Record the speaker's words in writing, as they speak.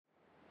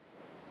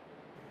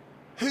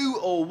Who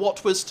or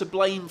what was to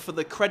blame for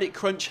the credit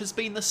crunch has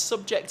been the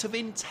subject of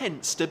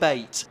intense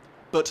debate.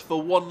 But for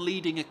one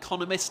leading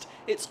economist,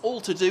 it's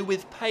all to do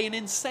with pay and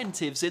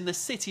incentives in the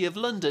City of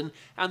London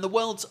and the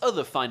world's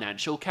other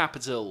financial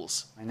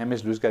capitals. My name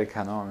is Luis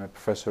Garicano. I'm a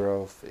professor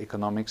of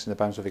economics in the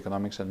Department of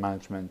Economics and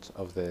Management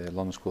of the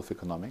London School of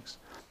Economics.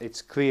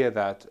 It's clear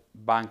that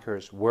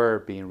bankers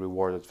were being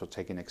rewarded for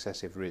taking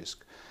excessive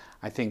risk.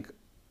 I think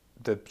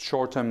the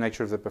short-term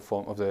nature of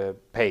the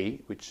pay,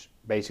 which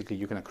basically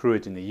you can accrue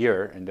it in a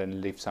year and then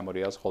leave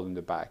somebody else holding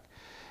the bag,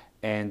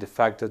 and the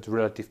fact that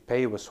relative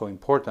pay was so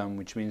important,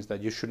 which means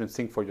that you shouldn't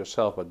think for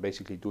yourself, but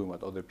basically doing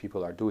what other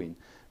people are doing.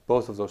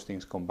 Both of those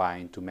things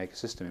combined to make a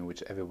system in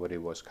which everybody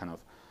was kind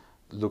of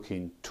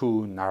looking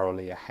too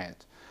narrowly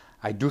ahead.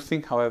 I do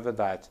think, however,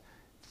 that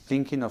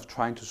thinking of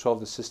trying to solve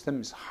the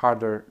system is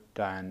harder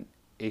than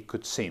it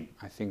could seem.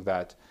 I think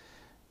that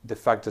the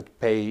fact that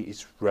pay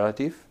is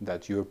relative,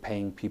 that you're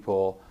paying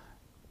people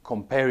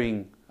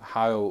comparing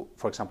how,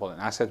 for example, an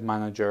asset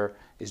manager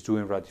is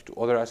doing relative to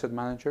other asset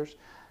managers,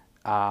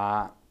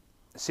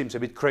 seems a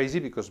bit crazy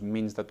because it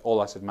means that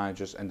all asset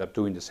managers end up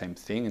doing the same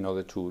thing in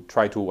order to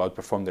try to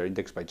outperform their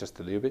index by just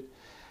a little bit.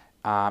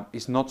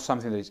 It's not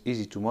something that is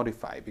easy to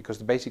modify because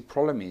the basic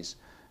problem is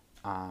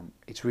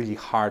it's really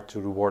hard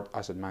to reward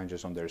asset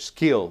managers on their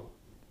skill.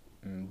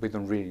 We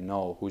don't really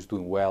know who's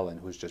doing well and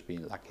who's just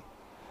being lucky.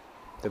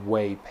 The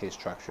way pay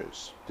structure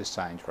is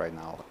designed right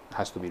now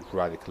has to be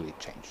radically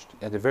changed.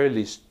 At the very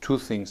least, two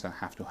things that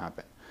have to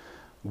happen.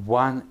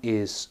 One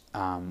is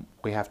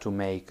we have to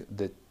make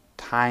the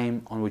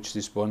time on which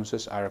these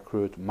bonuses are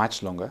accrued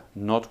much longer,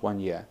 not 1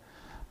 year,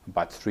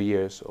 but 3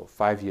 years or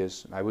 5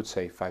 years. I would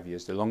say 5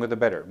 years. The longer the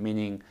better,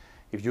 meaning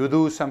if you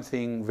do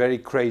something very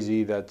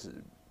crazy that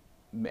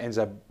ends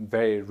up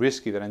very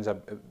risky, that ends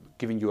up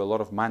giving you a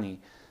lot of money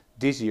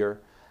this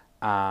year,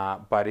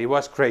 but it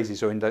was crazy,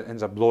 so it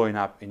ends up blowing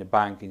up in a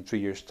bank in 3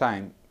 years'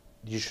 time,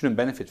 you shouldn't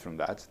benefit from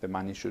that. The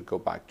money should go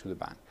back to the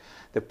bank.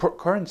 The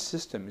current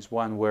system is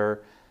one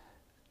where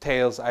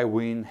tails I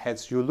win,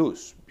 heads you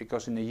lose,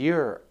 because in a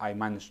year I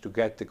managed to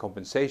get the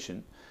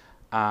compensation.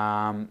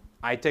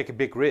 I take a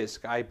big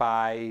risk.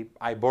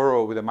 I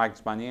borrow with the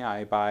market's money,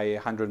 I buy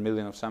 100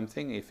 million of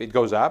something. If it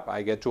goes up,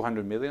 I get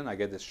 200 million, I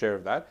get a share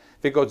of that.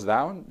 If it goes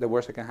down, the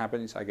worst that can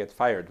happen is I get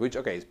fired, which,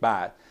 okay, is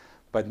bad,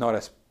 but not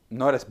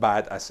as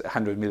bad as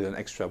 100 million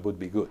extra would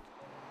be good.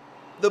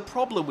 The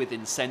problem with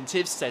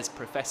incentives, says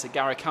Professor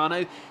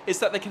Garicano, is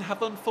that they can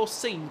have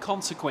unforeseen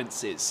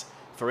consequences.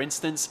 For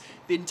instance,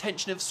 the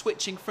intention of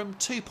switching from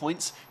 2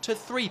 points to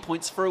 3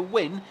 points for a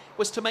win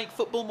was to make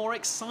football more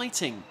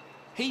exciting.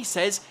 He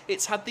says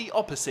it's had the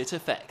opposite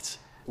effect.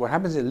 What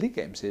happens in league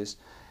games is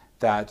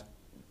that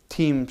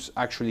teams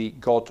actually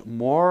got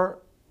more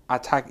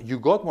attack. You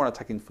got more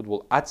attack in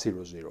football at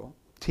 0-0.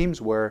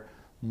 Teams were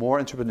more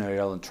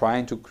entrepreneurial and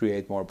trying to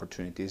create more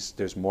opportunities.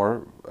 There's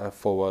more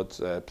forward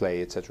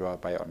play, etc.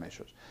 by our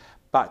measures.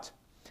 But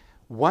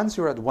once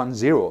you're at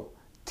 1-0,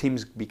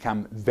 teams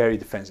become very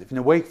defensive. In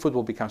a way,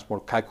 football becomes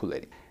more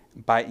calculating.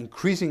 By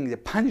increasing the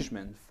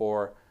punishment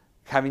for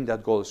having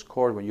that goal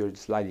scored when you're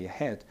slightly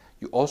ahead,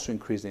 you also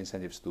increase the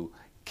incentives to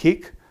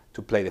kick,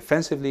 to play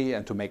defensively,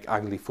 and to make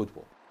ugly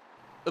football.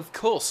 Of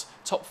course,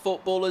 top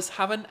footballers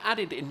have an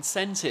added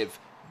incentive: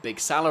 big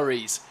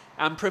salaries.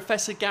 And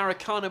Professor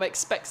Garicano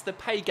expects the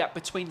pay gap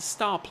between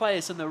star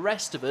players and the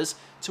rest of us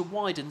to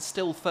widen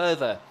still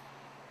further.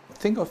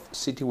 Think of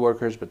city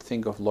workers, but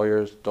think of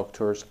lawyers,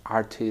 doctors,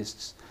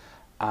 artists.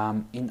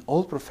 In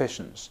all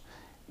professions,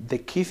 the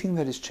key thing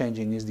that is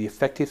changing is the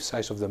effective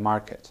size of the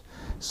market.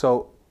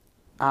 So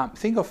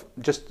let's think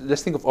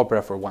of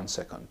opera for 1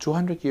 second.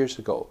 200 years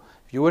ago,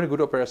 if you were a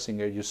good opera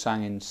singer, you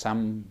sang in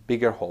some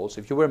bigger halls.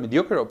 If you were a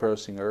mediocre opera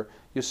singer,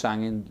 you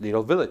sang in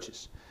little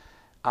villages.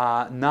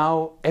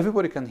 Now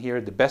everybody can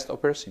hear the best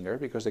opera singer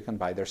because they can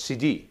buy their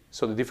CD.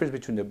 So the difference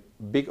between the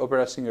big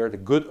opera singer, the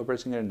good opera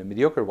singer, and the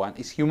mediocre one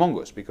is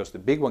humongous, because the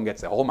big one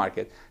gets the whole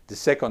market, the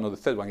second or the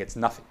third one gets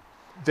nothing.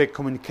 The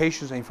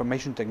communications and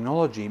information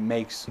technology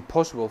makes it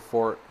possible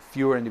for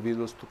fewer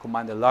individuals to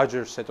command a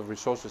larger set of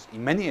resources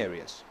in many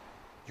areas.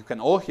 You can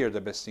all hear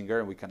the best singer,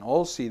 and we can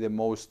all see the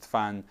most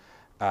fun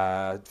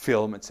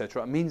film,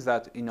 etc. It means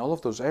that in all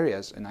of those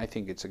areas, and I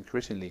think it's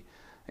increasingly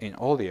in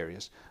all the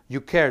areas, you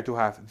care to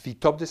have the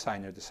top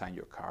designer design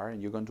your car, and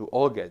you're going to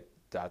all get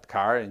that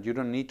car, and you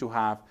don't need to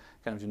have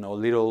kind of,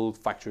 little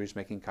factories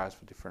making cars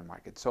for different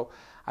markets. So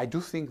I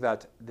do think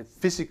that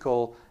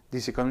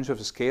these economies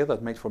of scale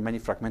that made for many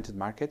fragmented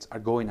markets are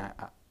going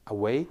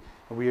away,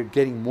 and we are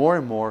getting more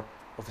and more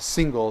of a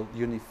single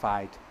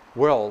unified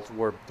world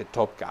where the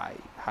top guy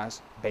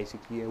has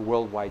basically a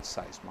worldwide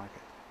sized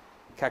market.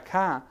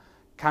 Kaká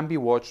can be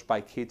watched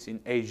by kids in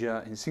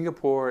Asia, in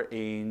Singapore,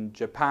 in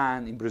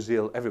Japan, in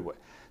Brazil, everywhere.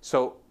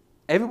 So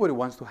everybody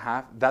wants to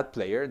have that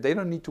player. They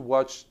don't need to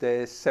watch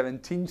the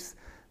 17th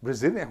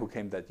Brazilian who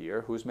came that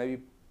year, who's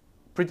maybe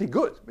pretty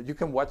good, but you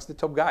can watch the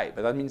top guy.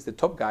 But that means the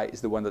top guy is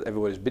the one that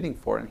everybody is bidding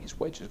for, and his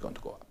wage is going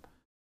to go up.